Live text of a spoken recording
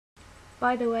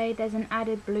By the way, there's an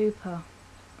added blooper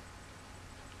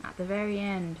at the very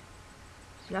end,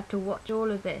 so you'll have to watch all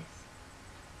of this.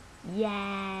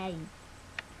 Yay!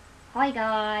 Hi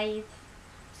guys!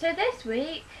 So this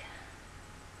week,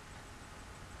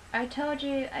 I told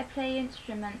you I play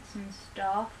instruments and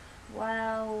stuff.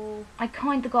 Well, I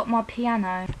kinda got my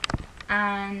piano,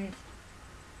 and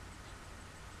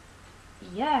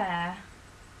yeah,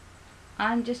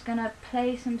 I'm just gonna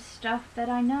play some stuff that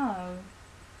I know.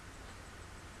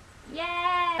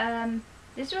 Yeah!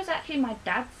 This was actually my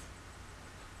dad's.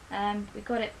 We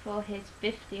got it for his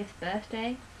 50th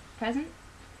birthday present,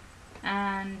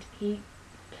 and he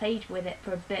played with it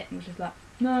for a bit and was just like,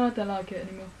 no, I don't like it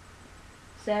anymore.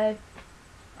 So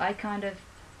I kind of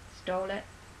stole it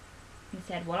and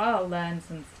said, well, I'll learn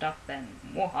some stuff then.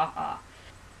 Wahaha.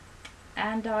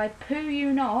 And I poo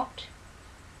you not,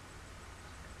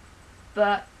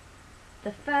 but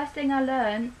the first thing I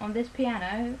learned on this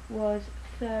piano was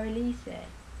Fur-Elise.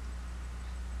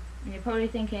 And you're probably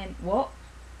thinking, what?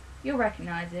 You'll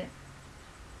recognise it,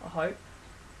 I hope.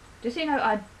 Just so you know,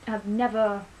 I have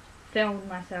never filmed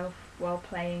myself while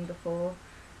playing before,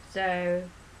 so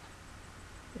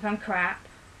if I'm crap,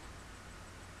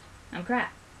 I'm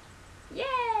crap. Yay!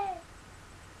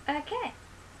 Okay.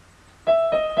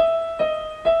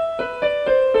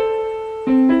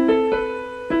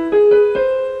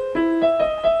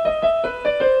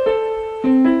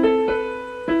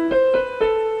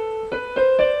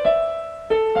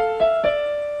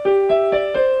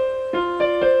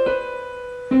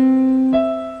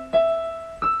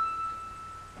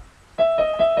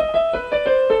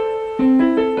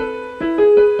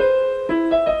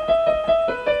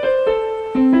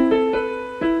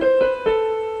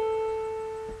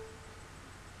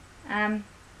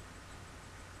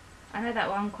 I know that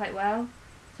one quite well,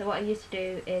 so what I used to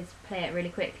do is play it really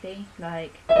quickly,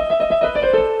 like yeah,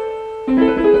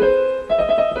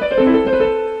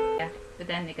 but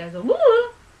then it goes woo.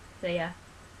 So yeah,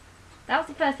 that was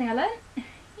the first thing I learned.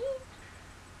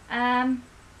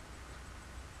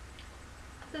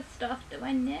 Other stuff do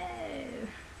I know?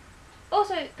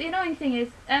 Also, the annoying thing is,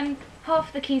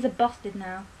 half the keys are busted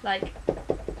now, like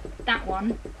that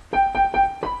one.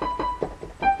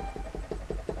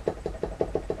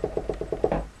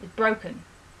 Broken.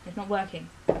 It's not working.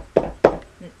 And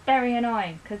it's very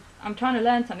annoying because I'm trying to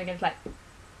learn something and it's like,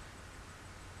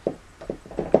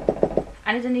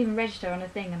 and it doesn't even register on a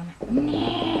thing, and I'm like,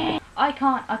 nah. I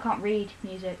can't read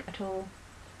music at all.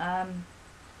 I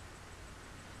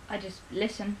just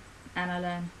listen and I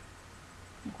learn.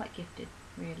 I'm quite gifted,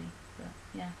 really, but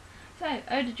yeah. So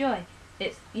Ode of Joy.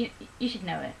 It's you should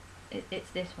know it. It's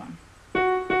this one.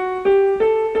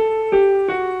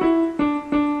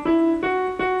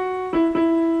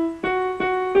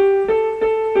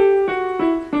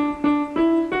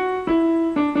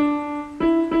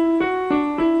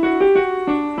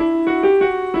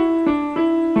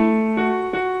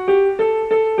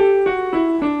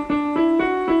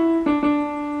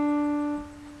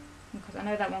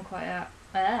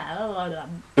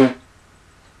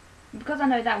 Because I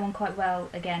know that one quite well,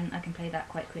 again, I can play that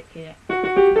quite quickly.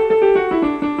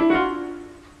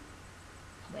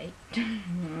 Wait.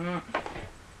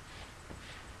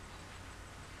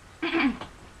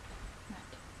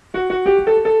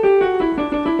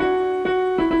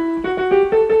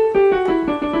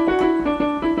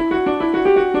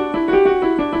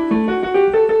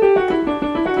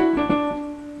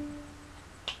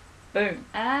 Boom.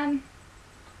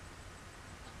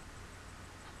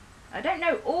 I don't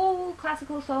know all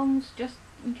classical songs, just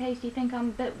in case you think I'm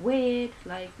a bit weird,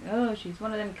 like, oh, she's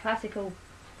one of them classical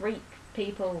freak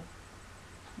people.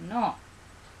 I'm not.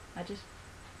 I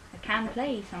can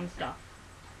play some stuff.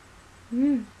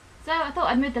 So I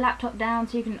thought I'd move the laptop down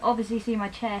so you can obviously see my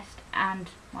chest and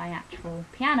my actual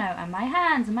piano and my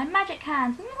hands and my magic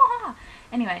hands.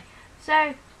 Anyway,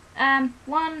 so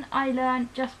one I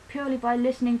learned just purely by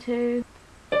listening to.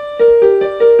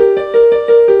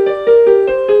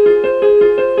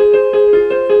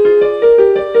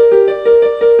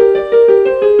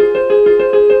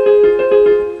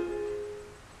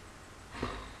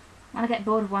 When I get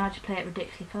bored of one, I just play it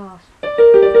ridiculously fast.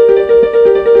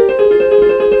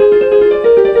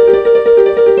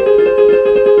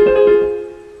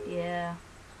 Yeah.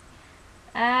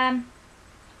 I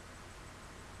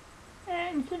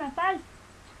didn't see my face.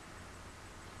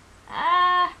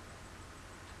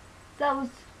 That was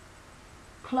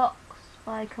Clocks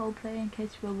by Coldplay, in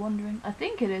case you were wondering. I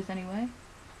think it is anyway.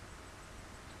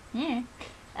 Yeah.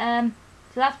 So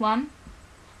that's one.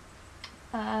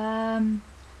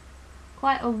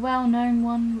 Quite a well-known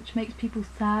one, which makes people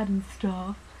sad and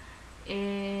stuff,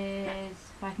 is,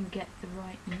 if I can get the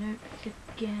right notes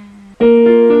again.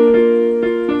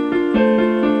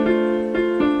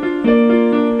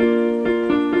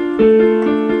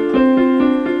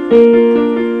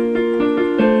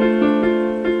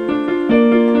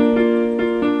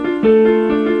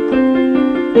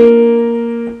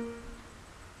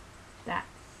 That's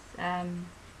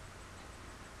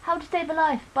How to Save a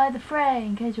Life by The Fray,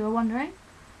 in case you were wondering.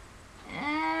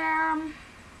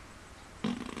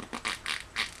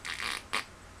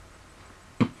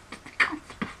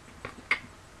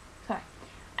 Sorry.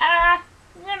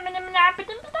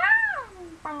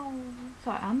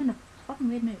 Sorry, I'm in a fucking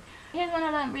weird mood. Here's one I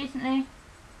learnt recently.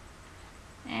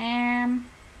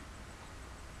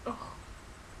 Oh.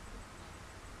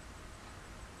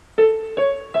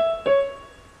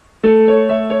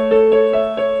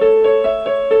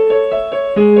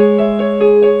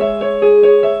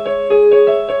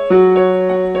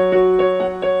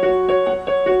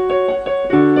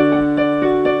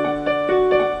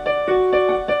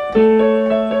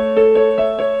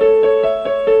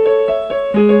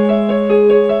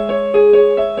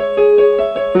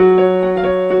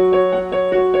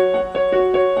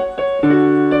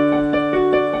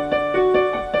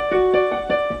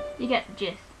 You get the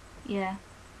gist, yeah.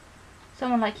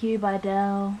 Someone Like You by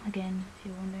Adele, again, if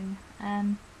you're wondering.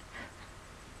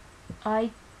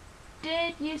 I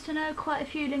did used to know quite a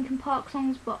few Linkin Park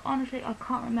songs, but honestly I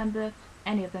can't remember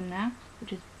any of them now,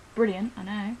 which is brilliant, I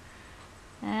know.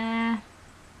 I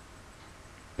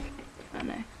don't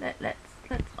know, let's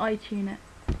iTune it,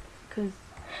 because,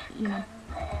 you know.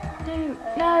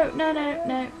 No.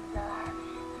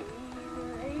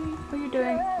 What are you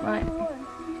doing? Right.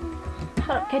 Shut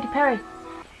up, Katy Perry.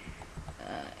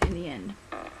 In the end.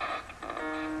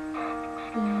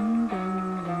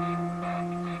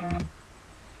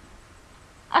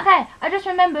 Okay, I just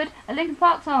remembered a Linkin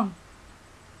Park song.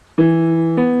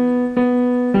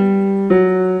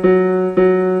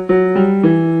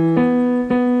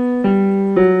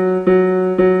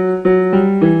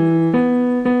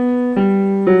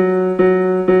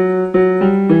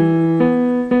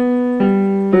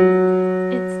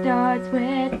 It starts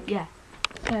with, yeah.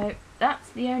 So that's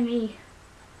the only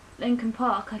Linkin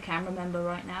Park I can remember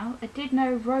right now. I did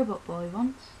know Robot Boy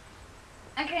once.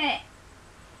 Okay.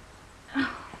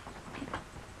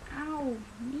 Ow,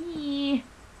 knee.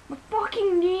 My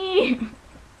fucking knee.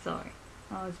 Sorry,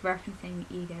 I was referencing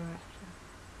Ego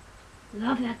Raptor.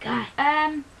 Love that guy.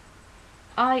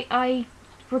 I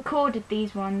recorded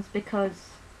these ones because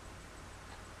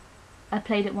I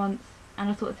played it once and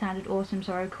I thought it sounded awesome,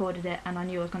 so I recorded it, and I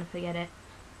knew I was going to forget it,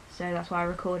 so that's why I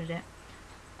recorded it.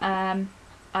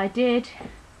 I did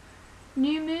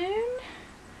New Moon,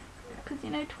 because, you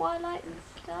know, Twilight and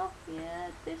stuff. Yeah,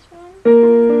 this one.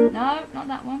 No, not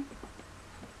that one.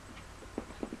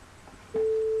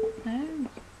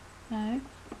 No.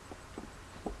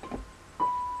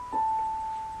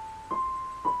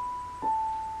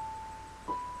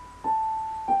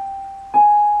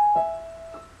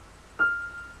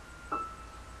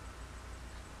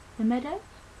 The Meadow?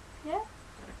 Yeah?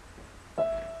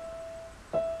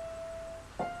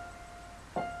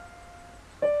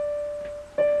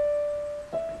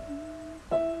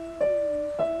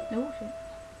 Oh shit.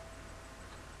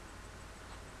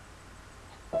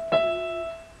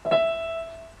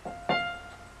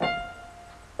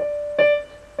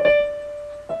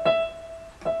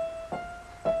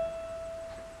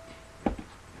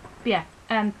 But yeah,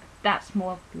 that's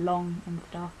more long and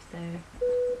stuff, so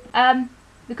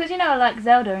because, you know, I like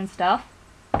Zelda and stuff.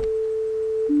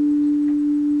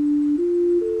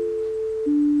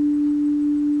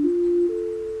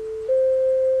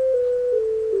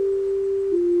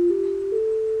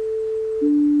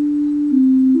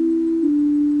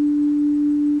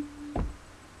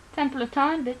 Temple of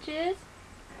Time, bitches.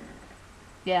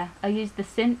 Yeah, I used the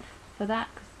synth for that.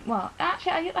 Well,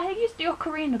 actually, I used the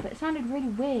Ocarina, but it sounded really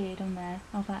weird on there.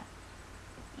 I was like,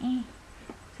 eh.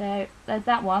 So there's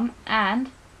that one, and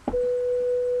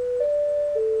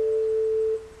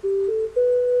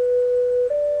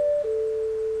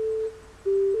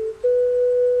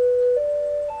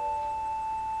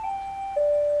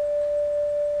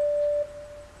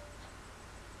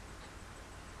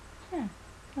yeah,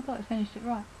 I thought I finished it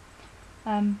right.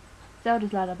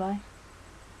 Zelda's Lullaby.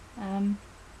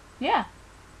 Yeah.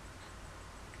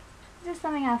 Is this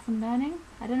something else I'm learning?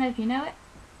 I don't know if you know it.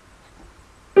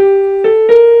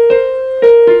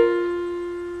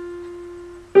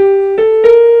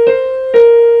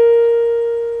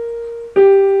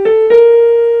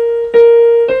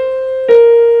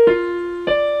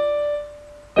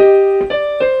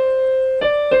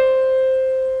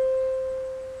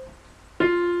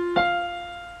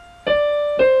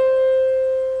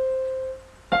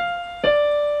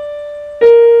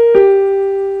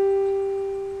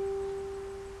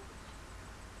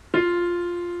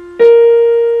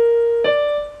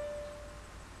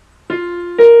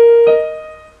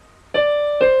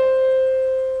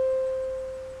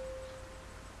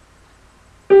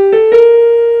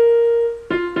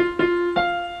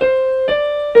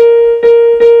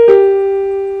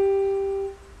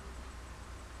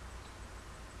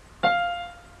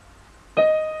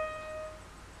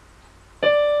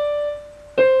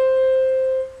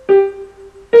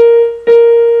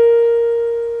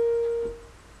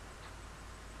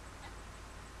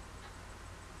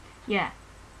 yeah,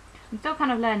 I'm still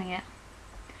kind of learning it,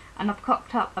 and I've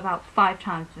cocked up about 5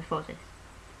 times before this.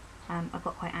 I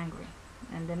got quite angry,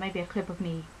 and there may be a clip of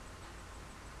me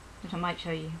which I might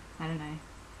show you, I don't know.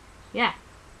 Yeah.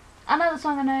 Another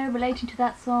song I know relating to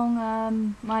that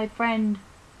song, my friend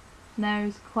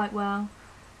knows quite well.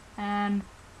 See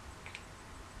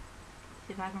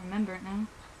if I can remember it now.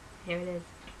 Here it is.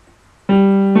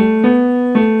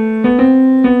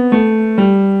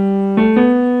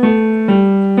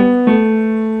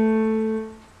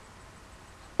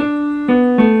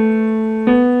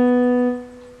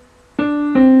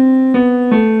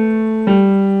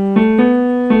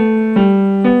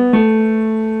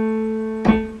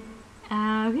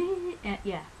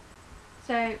 Yeah.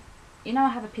 So, you know I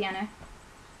have a piano.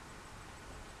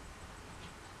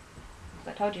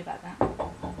 I told you about that.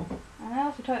 And I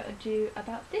also told you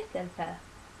about this elfer.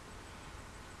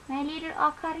 My little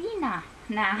Ocarina.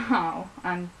 Now,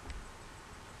 I'm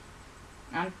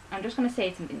just gonna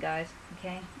say something, guys.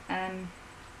 Okay. I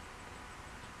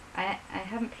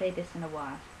haven't played this in a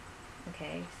while.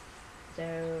 Okay.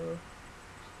 So,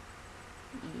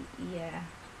 yeah.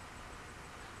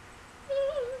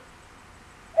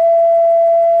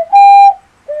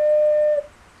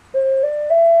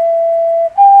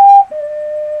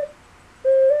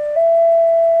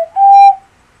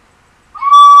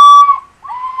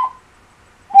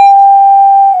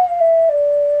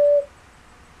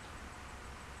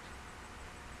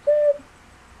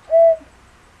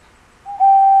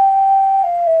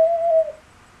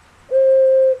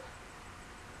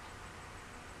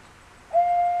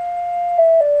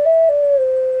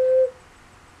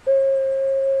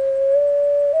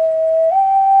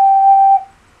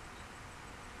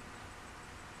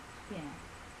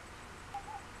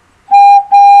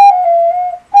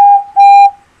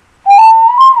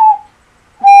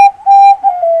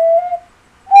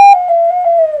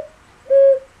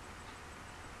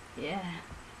 Yeah.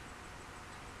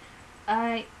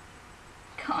 I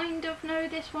kind of know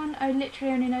this one. I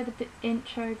literally only know the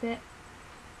intro bit,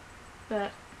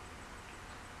 but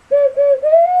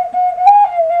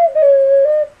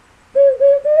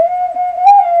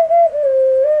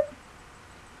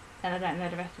and I don't know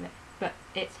the rest of it. But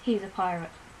it's He's a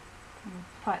Pirate from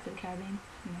Pirates of the Caribbean.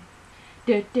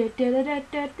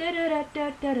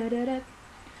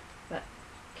 But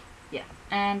yeah,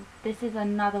 and this is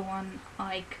another one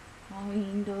I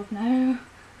kind of know.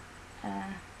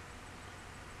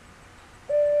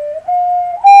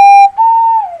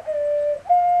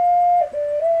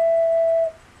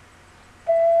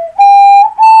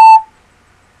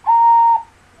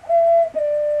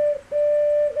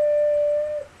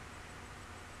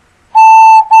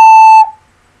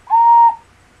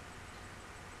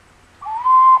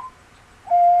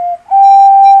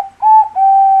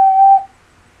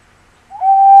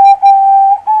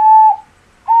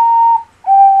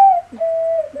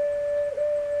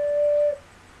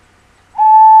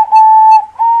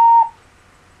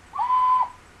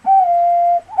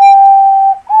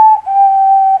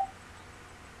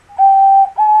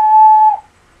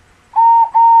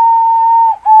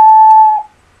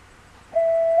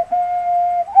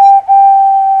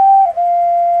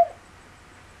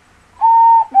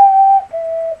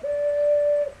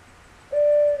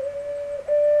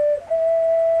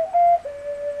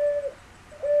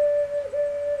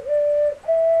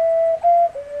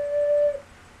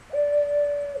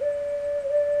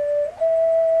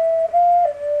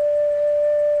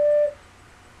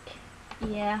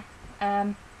 Yeah,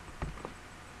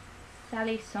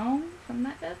 Sally's Song from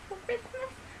Nightmare Before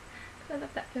Christmas. I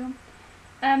love that film.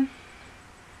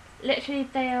 Literally,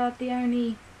 they are the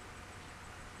only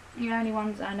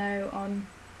ones I know on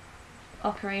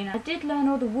Ocarina. I did learn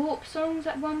all the Warp songs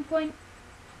at one point,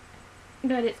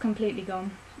 but it's completely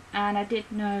gone. And I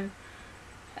did know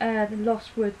the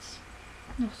Lost Woods,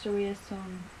 Nosteria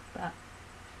song, but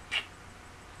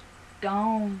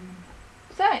gone.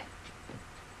 So,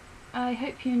 I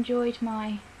hope you enjoyed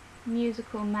my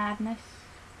musical madness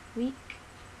week.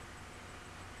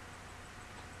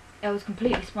 It was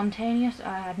completely spontaneous.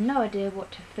 I had no idea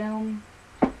what to film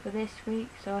for this week,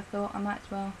 so I thought I might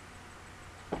as well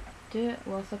do it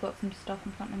whilst I've got some stuff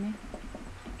in front of me.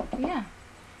 But yeah.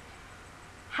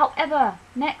 However,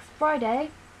 next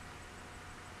Friday,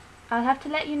 I'll have to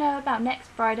let you know about next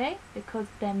Friday because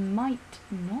there might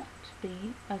not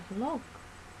be a vlog.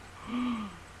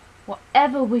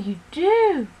 Whatever will you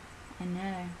do? I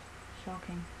know,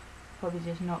 shocking. Probably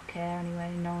just not care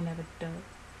anyway, no one ever does.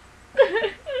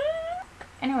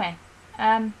 Anyway,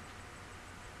 that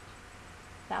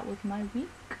was my week.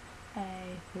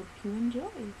 I hope you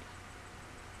enjoyed.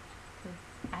 'Cause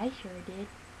I sure did.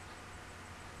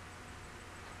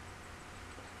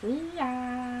 See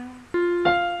ya.